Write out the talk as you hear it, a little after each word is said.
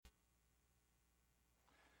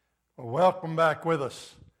Welcome back with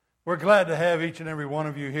us. We're glad to have each and every one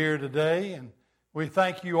of you here today, and we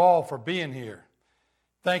thank you all for being here.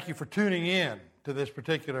 Thank you for tuning in to this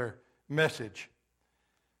particular message.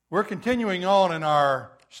 We're continuing on in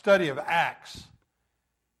our study of Acts.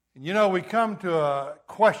 And you know, we come to a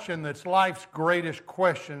question that's life's greatest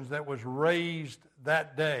questions that was raised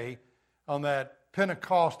that day on that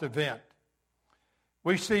Pentecost event.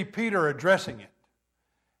 We see Peter addressing it.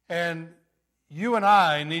 And you and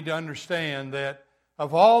I need to understand that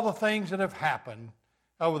of all the things that have happened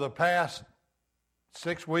over the past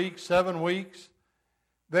 6 weeks, 7 weeks,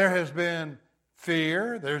 there has been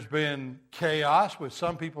fear, there's been chaos with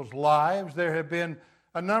some people's lives, there have been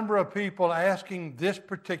a number of people asking this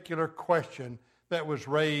particular question that was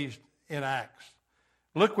raised in Acts.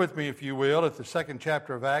 Look with me, if you will, at the second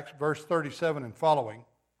chapter of Acts, verse 37 and following.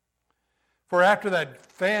 For after that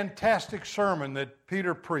fantastic sermon that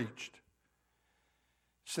Peter preached,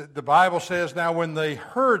 the Bible says, now when they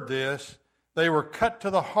heard this, they were cut to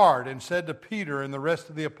the heart and said to Peter and the rest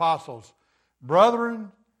of the apostles,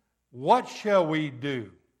 Brethren, what shall we do?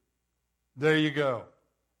 There you go.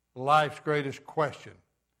 Life's greatest question.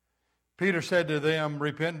 Peter said to them,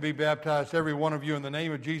 Repent and be baptized, every one of you, in the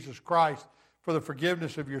name of Jesus Christ, for the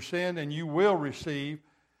forgiveness of your sin, and you will receive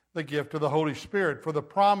the gift of the Holy Spirit. For the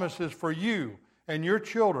promise is for you and your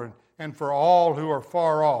children and for all who are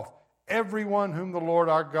far off, everyone whom the Lord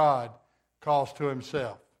our God calls to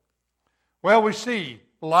himself. Well, we see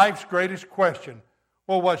life's greatest question.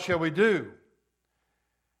 Well, what shall we do?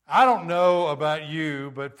 I don't know about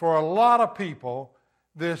you, but for a lot of people,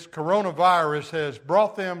 this coronavirus has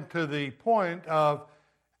brought them to the point of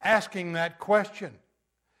asking that question.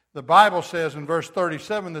 The Bible says in verse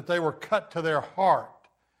 37 that they were cut to their heart.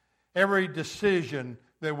 Every decision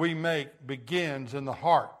that we make begins in the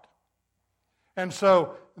heart. And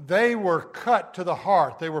so they were cut to the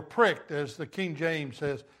heart. They were pricked, as the King James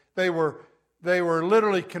says. They were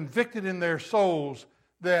literally convicted in their souls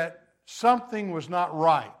that something was not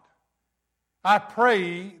right. I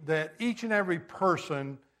pray that each and every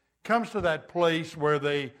person comes to that place where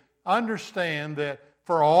they understand that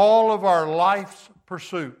for all of our life's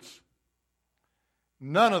pursuits,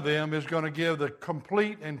 none of them is going to give the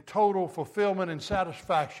complete and total fulfillment and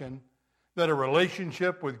satisfaction that a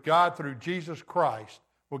relationship with God through Jesus Christ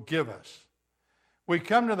will give us. We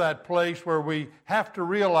come to that place where we have to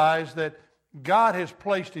realize that God has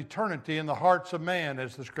placed eternity in the hearts of man,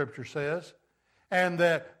 as the Scripture says, and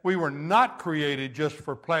that we were not created just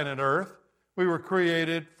for planet Earth. We were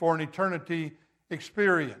created for an eternity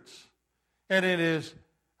experience. And it is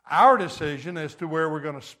our decision as to where we're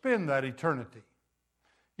going to spend that eternity.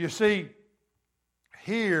 You see,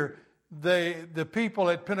 here, the people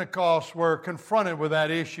at Pentecost were confronted with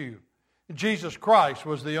that issue. Jesus Christ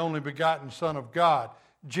was the only begotten Son of God.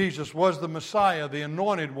 Jesus was the Messiah, the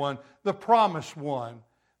anointed one, the promised one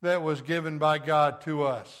that was given by God to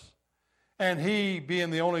us. And he,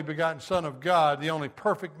 being the only begotten Son of God, the only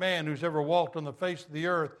perfect man who's ever walked on the face of the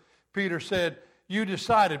earth, Peter said, you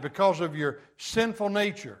decided because of your sinful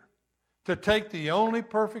nature to take the only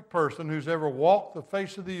perfect person who's ever walked the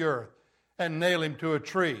face of the earth and nail him to a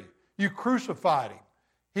tree. You crucified him.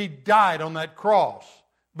 He died on that cross,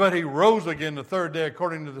 but he rose again the third day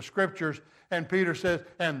according to the Scriptures. And Peter says,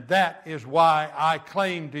 and that is why I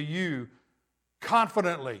claim to you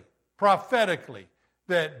confidently, prophetically,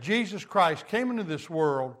 that Jesus Christ came into this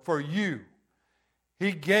world for you.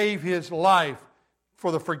 He gave his life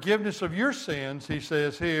for the forgiveness of your sins, he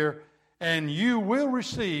says here, and you will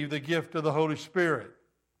receive the gift of the Holy Spirit.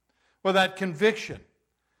 Well, that conviction,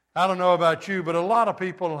 I don't know about you, but a lot of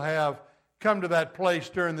people have come to that place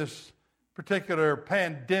during this particular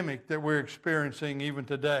pandemic that we're experiencing even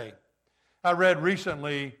today. I read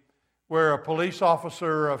recently where a police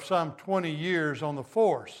officer of some 20 years on the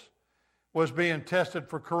force was being tested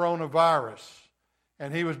for coronavirus,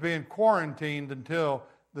 and he was being quarantined until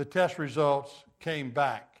the test results came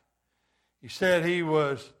back. He said he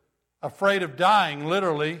was afraid of dying,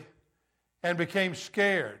 literally, and became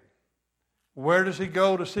scared. Where does he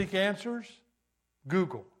go to seek answers?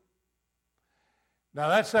 Google. Now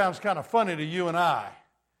that sounds kind of funny to you and I,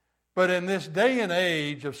 but in this day and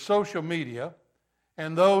age of social media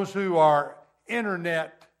and those who are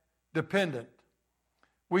internet dependent,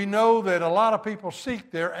 we know that a lot of people seek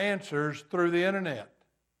their answers through the internet.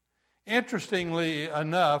 Interestingly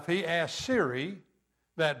enough, he asked Siri,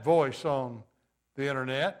 that voice on the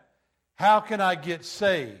internet, how can I get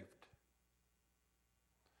saved?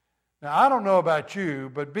 Now, I don't know about you,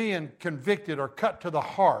 but being convicted or cut to the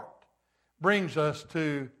heart brings us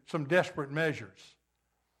to some desperate measures.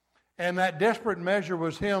 And that desperate measure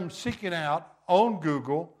was him seeking out on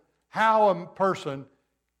Google how a person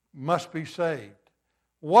must be saved.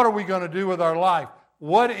 What are we going to do with our life?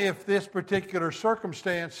 What if this particular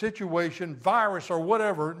circumstance, situation, virus, or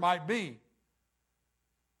whatever it might be,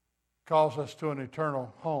 calls us to an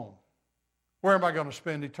eternal home? Where am I going to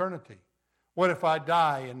spend eternity? What if I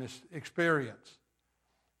die in this experience?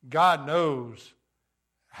 God knows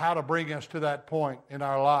how to bring us to that point in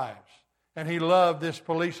our lives. And He loved this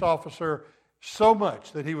police officer so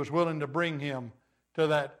much that He was willing to bring him to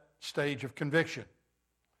that stage of conviction.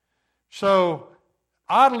 So,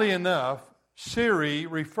 oddly enough, Siri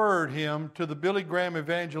referred him to the Billy Graham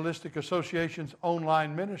Evangelistic Association's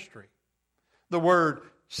online ministry. The word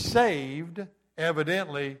saved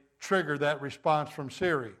evidently triggered that response from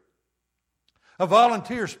Siri. A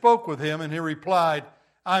volunteer spoke with him and he replied,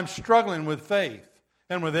 "I'm struggling with faith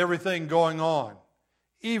and with everything going on.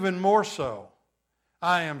 Even more so,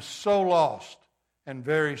 I am so lost and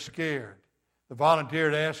very scared." The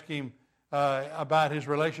volunteer had asked him about his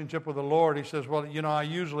relationship with the Lord. He says, "Well, I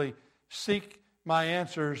usually seek my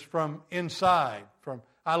answers from inside.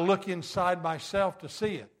 I look inside myself to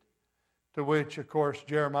see it." To which, of course,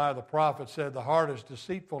 Jeremiah the prophet said, "The heart is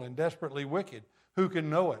deceitful and desperately wicked. Who can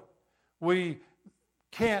know it?" We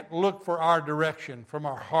can't look for our direction from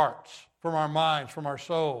our hearts, from our minds, from our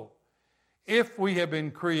soul. If we have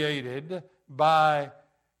been created by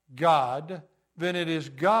God, then it is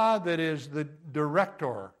God that is the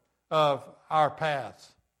director of our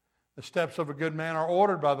paths. The steps of a good man are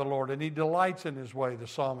ordered by the Lord, and He delights in His way, the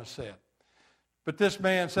psalmist said. But this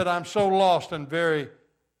man said, "I'm so lost and very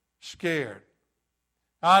scared."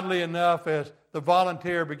 Oddly enough, as the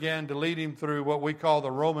volunteer began to lead him through what we call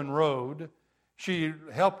the Roman road, she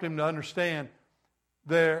helped him to understand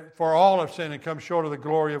for all have sinned and come short of the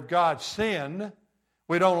glory of God. Sin,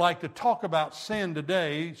 we don't like to talk about sin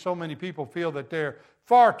today. So many people feel that they're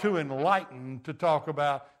far too enlightened to talk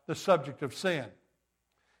about the subject of sin.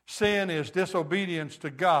 Sin is disobedience to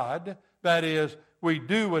God. That is, we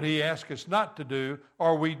do what He asks us not to do,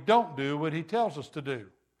 or we don't do what He tells us to do.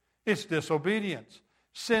 It's disobedience.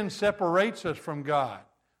 Sin separates us from God.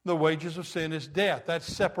 The wages of sin is death.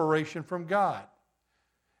 That's separation from God.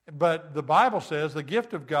 But the Bible says the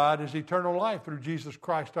gift of God is eternal life through Jesus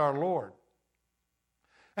Christ our Lord.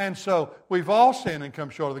 And so we've all sinned and come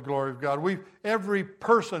short of the glory of God. Every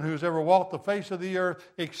person who's ever walked the face of the earth,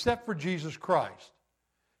 except for Jesus Christ,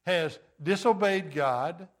 has disobeyed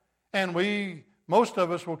God, and most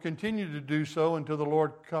of us will continue to do so until the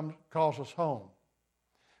Lord calls us home.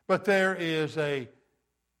 But there is a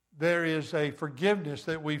forgiveness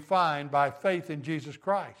that we find by faith in Jesus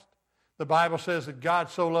Christ. The Bible says that God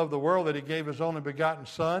so loved the world that He gave His only begotten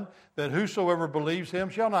Son, that whosoever believes Him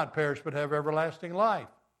shall not perish but have everlasting life.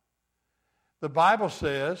 The Bible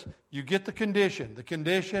says, you get the condition. The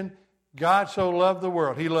condition, God so loved the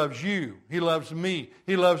world. He loves you. He loves me.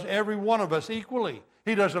 He loves every one of us equally.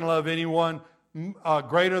 He doesn't love anyone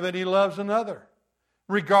greater than He loves another.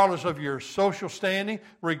 Regardless of your social standing,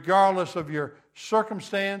 regardless of your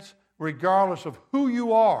circumstance, regardless of who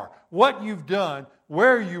you are, what you've done,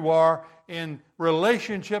 where you are in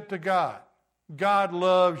relationship to God. God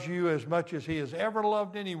loves you as much as He has ever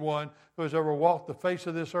loved anyone who has ever walked the face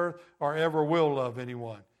of this earth or ever will love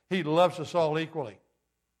anyone. He loves us all equally.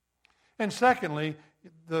 And secondly,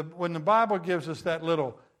 when the Bible gives us that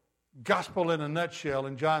little gospel in a nutshell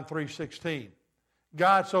in John 3:16,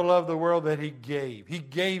 God so loved the world that He gave. He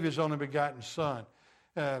gave His only begotten Son.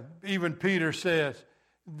 Even Peter says,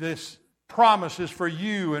 this promise is for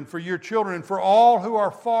you and for your children and for all who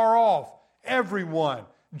are far off, everyone,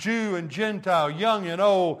 Jew and Gentile, young and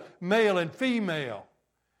old, male and female,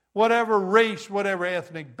 whatever race, whatever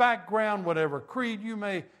ethnic background, whatever creed you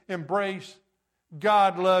may embrace,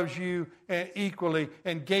 God loves you equally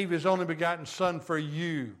and gave His only begotten Son for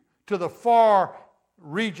you to the far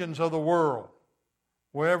regions of the world,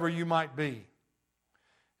 wherever you might be.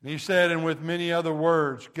 And He said, and with many other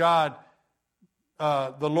words, God,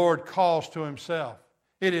 the Lord calls to Himself.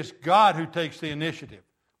 It is God who takes the initiative.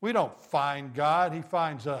 We don't find God, He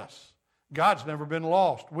finds us. God's never been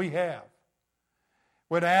lost. We have.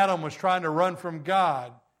 When Adam was trying to run from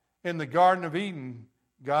God in the Garden of Eden,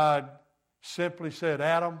 God simply said,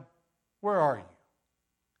 "Adam, where are you?"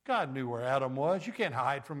 God knew where Adam was. You can't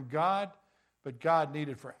hide from God. But God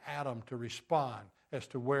needed for Adam to respond as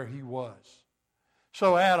to where he was.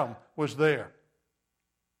 So Adam was there.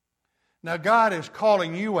 Now God is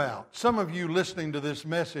calling you out. Some of you listening to this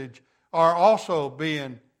message are also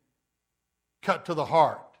being cut to the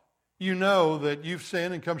heart. You know that you've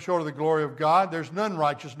sinned and come short of the glory of God. There's none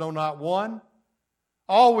righteous, no, not one.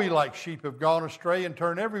 All we like sheep have gone astray and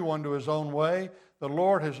turned everyone to his own way. The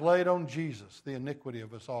Lord has laid on Jesus the iniquity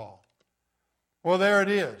of us all. Well, there it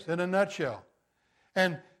is in a nutshell.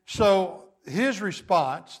 And so his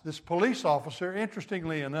response, this police officer,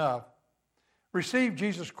 interestingly enough, received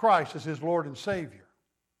Jesus Christ as his Lord and Savior.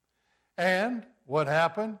 And what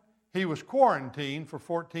happened? He was quarantined for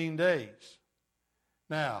 14 days.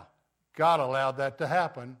 Now, God allowed that to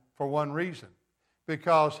happen for one reason,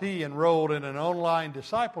 because he enrolled in an online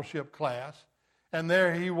discipleship class, and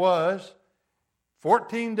there he was,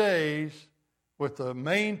 14 days, with the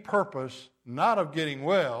main purpose not of getting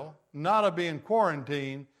well, not of being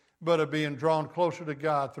quarantined, but of being drawn closer to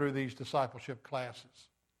God through these discipleship classes.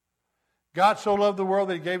 God so loved the world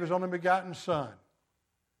that he gave his only begotten Son.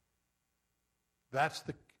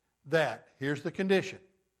 Here's the condition.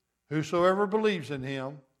 Whosoever believes in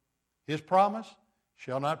him, his promise,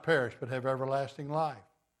 shall not perish but have everlasting life.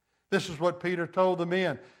 This is what Peter told the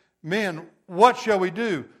men. Men, what shall we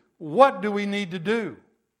do? What do we need to do?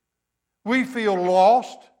 We feel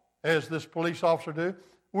lost, as this police officer do.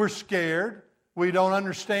 We're scared. We don't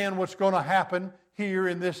understand what's going to happen here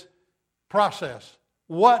in this process.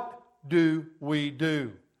 What do we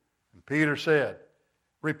do? And Peter said,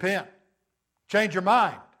 repent. Change your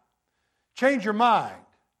mind. Change your mind.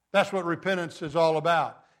 That's what repentance is all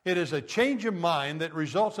about. It is a change of mind that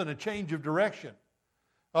results in a change of direction.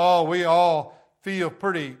 Oh, we all feel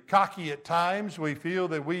pretty cocky at times. We feel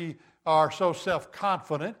that we are so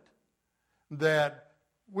self-confident that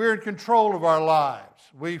we're in control of our lives.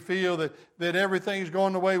 We feel that everything's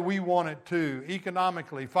going the way we want it to,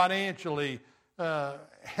 economically, financially,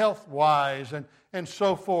 health-wise, and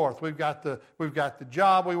so forth. We've got the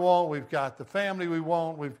job we want. We've got the family we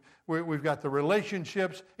want. We've got the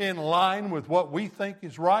relationships in line with what we think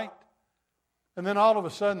is right. And then all of a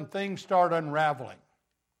sudden things start unraveling.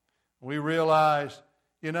 We realize,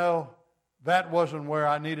 that wasn't where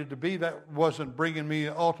I needed to be. That wasn't bringing me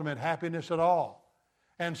ultimate happiness at all.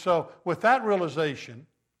 And so with that realization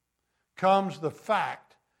comes the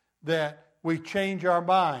fact that we change our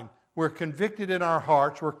mind. We're convicted in our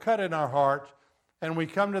hearts. We're cut in our hearts. And we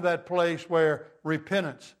come to that place where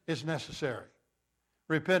repentance is necessary.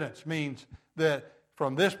 Repentance means that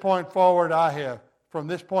from this point forward, from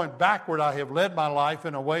this point backward, I have led my life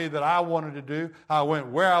in a way that I wanted to do. I went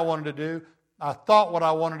where I wanted to do. I thought what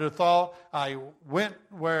I wanted to thought. I went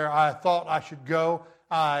where I thought I should go.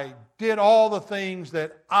 I did all the things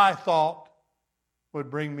that I thought would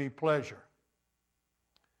bring me pleasure.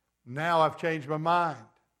 Now I've changed my mind.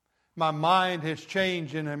 My mind has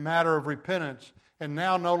changed in a matter of repentance. And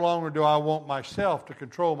now no longer do I want myself to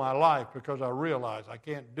control my life because I realize I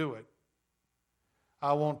can't do it.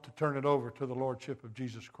 I want to turn it over to the Lordship of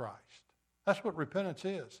Jesus Christ. That's what repentance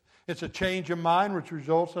is. It's a change of mind which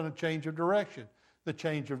results in a change of direction. The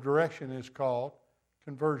change of direction is called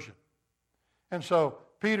conversion. And so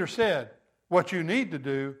Peter said, what you need to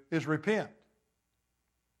do is repent.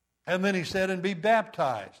 And then he said, and be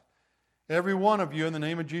baptized, every one of you, in the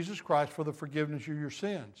name of Jesus Christ for the forgiveness of your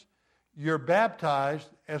sins. You're baptized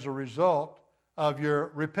as a result of your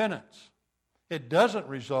repentance. It doesn't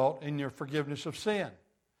result in your forgiveness of sin.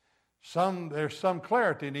 There's some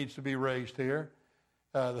clarity needs to be raised here.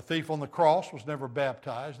 The thief on the cross was never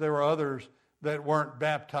baptized. There were others that weren't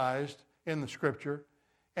baptized in the Scripture.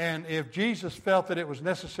 And if Jesus felt that it was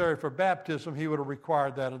necessary for baptism, he would have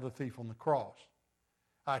required that of the thief on the cross.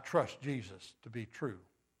 I trust Jesus to be true.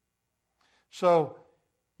 So,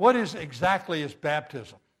 what exactly is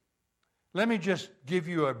baptism? Let me just give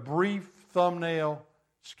you a brief thumbnail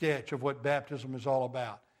sketch of what baptism is all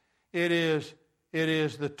about. It is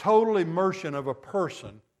the total immersion of a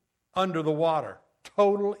person under the water.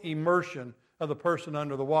 Total immersion of the person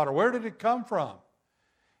under the water. Where did it come from?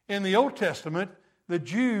 In the Old Testament, the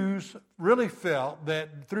Jews really felt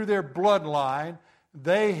that through their bloodline,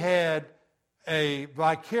 they had a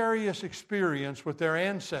vicarious experience with their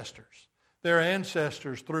ancestors. Their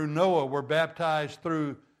ancestors through Noah were baptized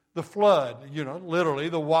through the flood. Literally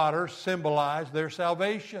the water symbolized their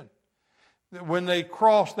salvation. When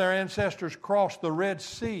their ancestors crossed the Red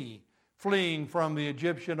Sea, fleeing from the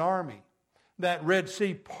Egyptian army, that Red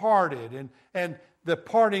Sea parted, and the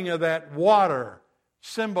parting of that water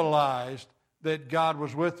symbolized that God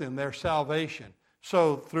was with them, their salvation.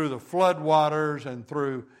 So through the flood waters and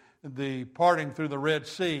through the parting through the Red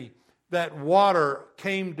Sea, that water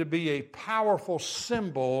came to be a powerful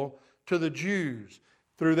symbol to the Jews.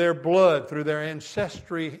 Through their blood, through their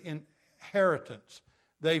ancestry inheritance,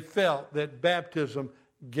 they felt that baptism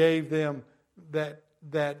gave them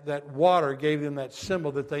that water gave them that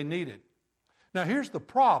symbol that they needed. Now here's the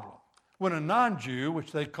problem. When a non-Jew,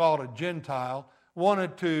 which they called a Gentile,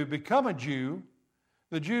 wanted to become a Jew,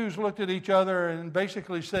 the Jews looked at each other and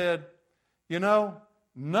basically said,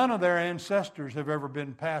 none of their ancestors have ever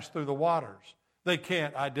been passed through the waters. They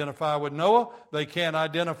can't identify with Noah. They can't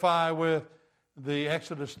identify with the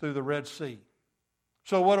Exodus through the Red Sea.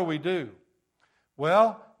 So what do?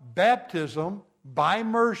 Well, baptism by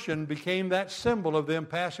immersion became that symbol of them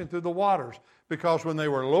passing through the waters, because when they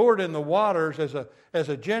were lowered in the waters as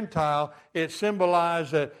a Gentile, it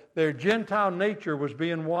symbolized that their Gentile nature was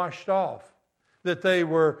being washed off, that they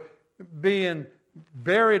were being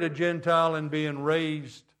buried a Gentile and being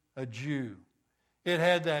raised a Jew. It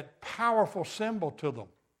had that powerful symbol to them.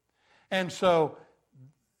 And so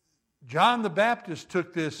John the Baptist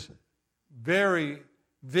took this very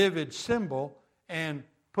vivid symbol and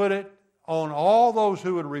put it on all those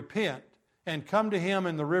who would repent and come to him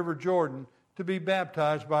in the River Jordan to be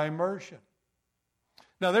baptized by immersion.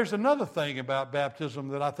 Now, there's another thing about baptism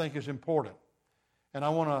that I think is important, and I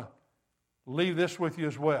want to leave this with you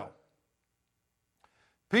as well.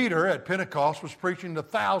 Peter at Pentecost was preaching to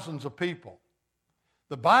thousands of people.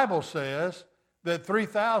 The Bible says that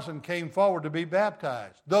 3,000 came forward to be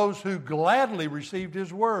baptized. Those who gladly received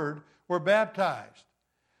his word were baptized.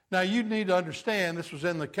 Now, you need to understand this was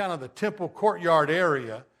in the kind of the temple courtyard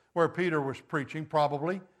area where Peter was preaching,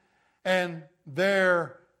 probably. And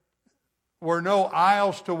there were no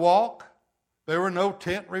aisles to walk. There were no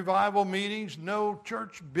tent revival meetings, no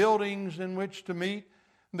church buildings in which to meet.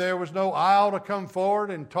 There was no aisle to come forward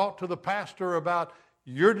and talk to the pastor about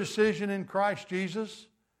your decision in Christ Jesus.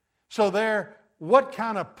 So what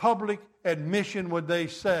kind of public admission would they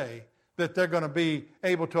say that they're going to be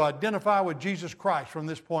able to identify with Jesus Christ from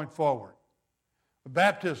this point forward?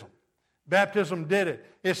 Baptism. Baptism did it.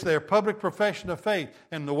 It's their public profession of faith.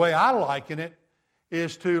 And the way I liken it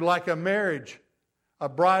is to like a marriage, a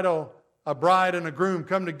bride and a groom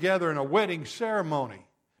come together in a wedding ceremony.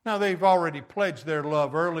 Now, they've already pledged their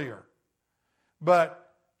love earlier.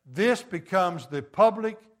 But this becomes the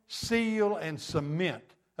public seal and cement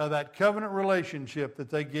of that covenant relationship that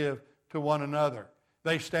they give to one another.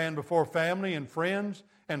 They stand before family and friends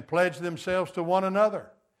and pledge themselves to one another.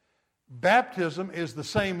 Baptism is the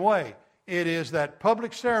same way. It is that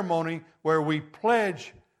public ceremony where we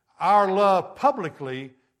pledge our love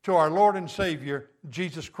publicly to our Lord and Savior,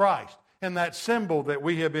 Jesus Christ. And that symbol that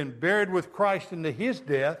we have been buried with Christ into his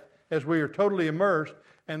death as we are totally immersed,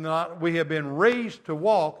 and that we have been raised to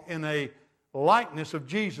walk in a likeness of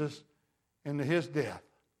Jesus into his death.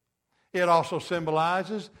 It also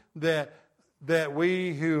symbolizes that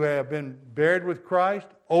we who have been buried with Christ,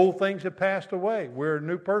 old things have passed away. We're a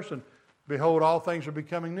new person. Behold, all things are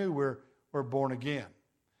becoming new. We're born again.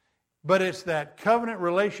 But it's that covenant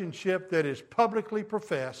relationship that is publicly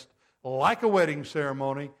professed, like a wedding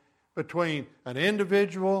ceremony, between an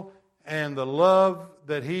individual and the love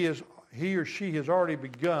that he or she has already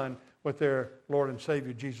begun with their Lord and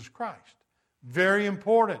Savior, Jesus Christ. Very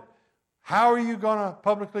important. How are you going to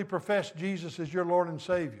publicly profess Jesus as your Lord and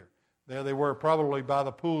Savior? There they were, probably by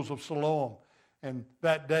the pools of Siloam. And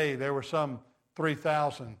that day there were some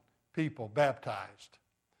 3,000 people baptized.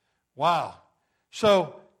 Wow.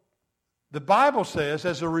 So the Bible says,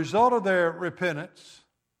 as a result of their repentance,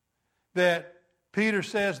 that Peter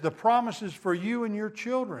says the promise is for you and your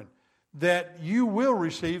children, that you will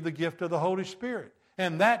receive the gift of the Holy Spirit.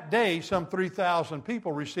 And that day, some 3,000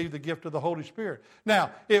 people received the gift of the Holy Spirit.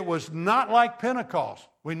 Now, it was not like Pentecost.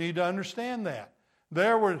 We need to understand that.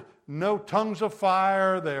 There were no tongues of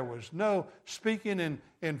fire. There was no speaking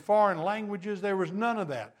in foreign languages. There was none of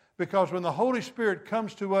that. Because when the Holy Spirit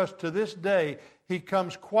comes to us to this day, he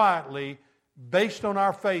comes quietly based on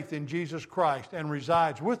our faith in Jesus Christ and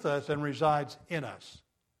resides with us and resides in us.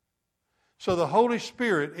 So the Holy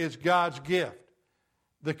Spirit is God's gift.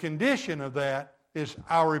 The condition of that is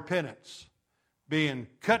our repentance, being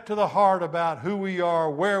cut to the heart about who we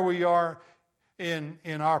are, where we are in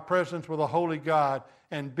our presence with a holy God,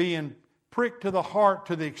 and being pricked to the heart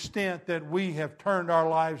to the extent that we have turned our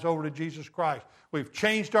lives over to Jesus Christ. We've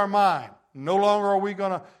changed our mind. No longer are we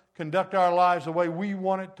going to conduct our lives the way we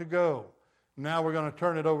want it to go. Now we're going to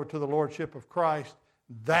turn it over to the Lordship of Christ.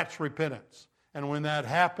 That's repentance. And when that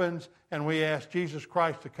happens and we ask Jesus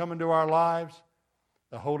Christ to come into our lives,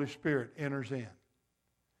 the Holy Spirit enters in.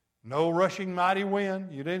 No rushing mighty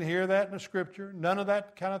wind. You didn't hear that in the Scripture. None of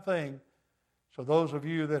that kind of thing. So those of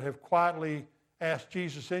you that have quietly asked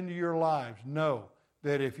Jesus into your lives, know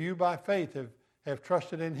that if you by faith have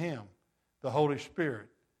trusted in him, the Holy Spirit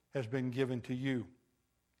has been given to you.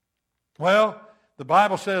 Well, the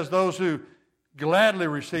Bible says those who gladly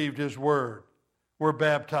received his word were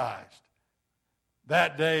baptized.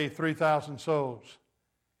 That day, 3,000 souls.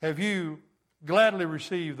 Have you gladly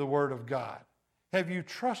received the word of God? Have you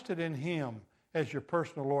trusted in him as your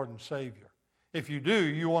personal Lord and Savior? If you do,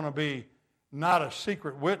 you want to be not a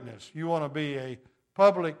secret witness. You want to be a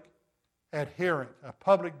public adherent, a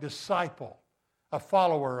public disciple, a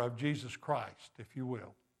follower of Jesus Christ, if you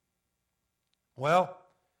will. Well,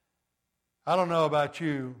 I don't know about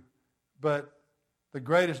you, but the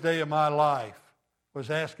greatest day of my life was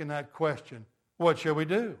asking that question, what shall we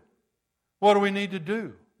do? What do we need to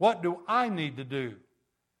do? What do I need to do?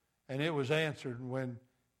 And it was answered when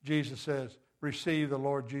Jesus says, receive the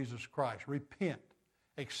Lord Jesus Christ. Repent.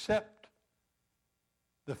 Accept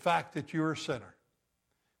the fact that you're a sinner.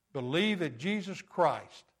 Believe that Jesus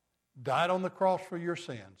Christ died on the cross for your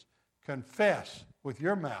sins. Confess with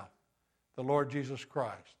your mouth the Lord Jesus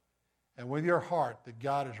Christ. And with your heart that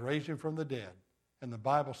God has raised him from the dead. And the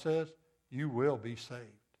Bible says you will be saved.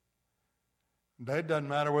 It doesn't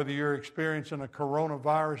matter whether you're experiencing a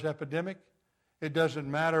coronavirus epidemic. It doesn't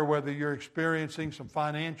matter whether you're experiencing some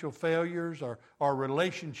financial failures or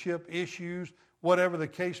relationship issues, whatever the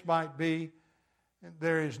case might be.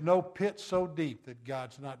 There is no pit so deep that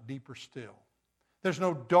God's not deeper still. There's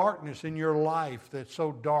no darkness in your life that's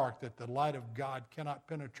so dark that the light of God cannot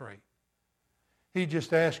penetrate. He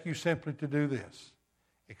just asks you simply to do this.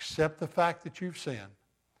 Accept the fact that you've sinned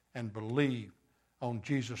and believe on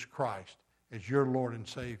Jesus Christ as your Lord and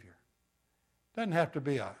Savior. It doesn't have to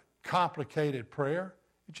be a complicated prayer.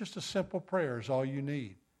 It's just a simple prayer is all you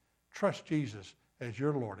need. Trust Jesus as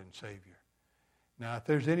your Lord and Savior. Now, if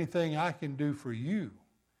there's anything I can do for you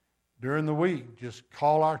during the week, just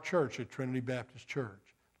call our church at Trinity Baptist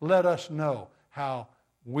Church. Let us know how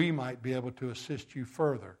we might be able to assist you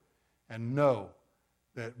further and know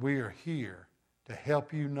that we are here to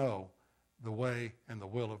help you know the way and the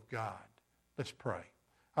will of God. Let's pray.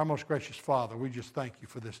 Our most gracious Father, we just thank you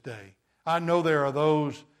for this day. I know there are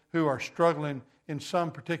those who are struggling in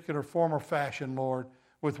some particular form or fashion, Lord,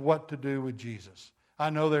 with what to do with Jesus. I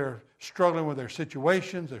know they're struggling with their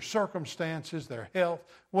situations, their circumstances, their health,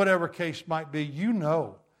 whatever case might be. You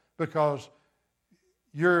know, because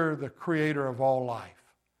you're the creator of all life.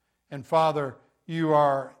 And Father, you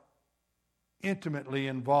are intimately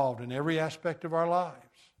involved in every aspect of our lives.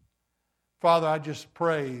 Father, I just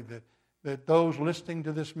pray that those listening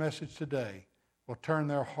to this message today will turn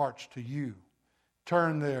their hearts to you,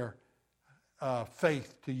 turn their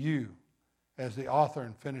faith to you as the author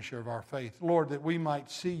and finisher of our faith. Lord, that we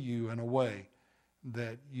might see you in a way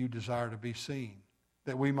that you desire to be seen,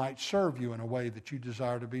 that we might serve you in a way that you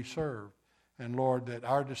desire to be served. And Lord, that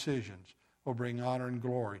our decisions will bring honor and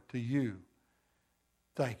glory to you.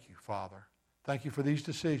 Thank you, Father. Thank you for these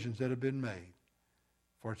decisions that have been made.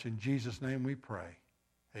 For it's in Jesus' name we pray.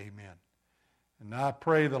 Amen. And I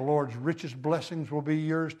pray the Lord's richest blessings will be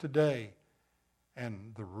yours today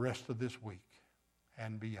and the rest of this week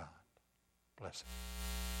and beyond. Blessings.